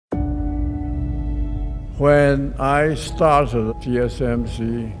When I started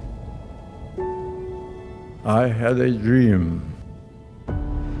TSMC, I had a dream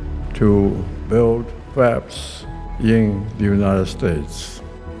to build fabs in the United States,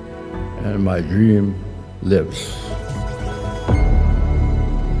 and my dream lives.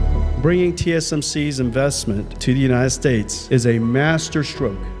 Bringing TSMC's investment to the United States is a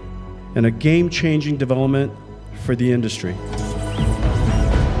masterstroke and a game-changing development for the industry.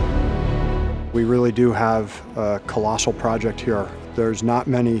 We really do have a colossal project here. There's not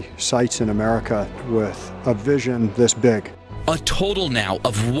many sites in America with a vision this big. A total now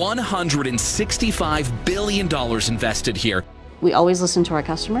of $165 billion invested here. We always listen to our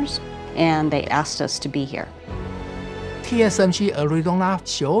customers, and they asked us to be here. TSMC Arizona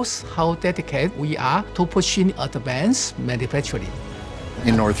shows how dedicated we are to pushing advanced manufacturing.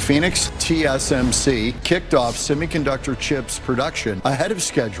 In North Phoenix, TSMC kicked off semiconductor chips production ahead of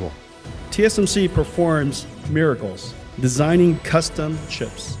schedule. TSMC performs miracles, designing custom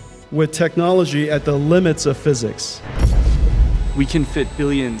chips with technology at the limits of physics. We can fit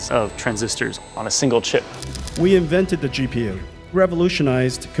billions of transistors on a single chip. We invented the GPU,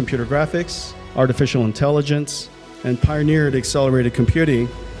 revolutionized computer graphics, artificial intelligence, and pioneered accelerated computing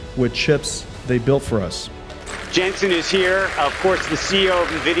with chips they built for us. Jensen is here, of course, the CEO of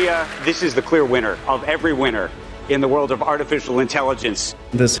NVIDIA. This is the clear winner of every winner in the world of artificial intelligence.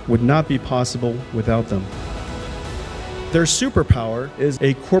 This would not be possible without them. Their superpower is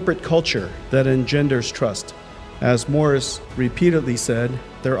a corporate culture that engenders trust. As Morris repeatedly said,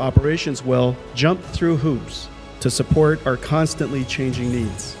 their operations will jump through hoops to support our constantly changing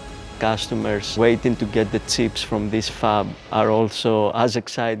needs. Customers waiting to get the chips from this fab are also as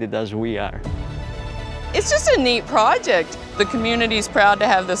excited as we are. It's just a neat project. The community's proud to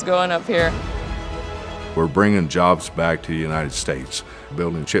have this going up here. We're bringing jobs back to the United States,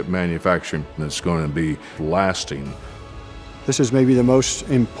 building chip manufacturing that's going to be lasting. This is maybe the most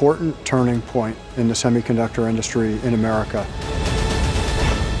important turning point in the semiconductor industry in America.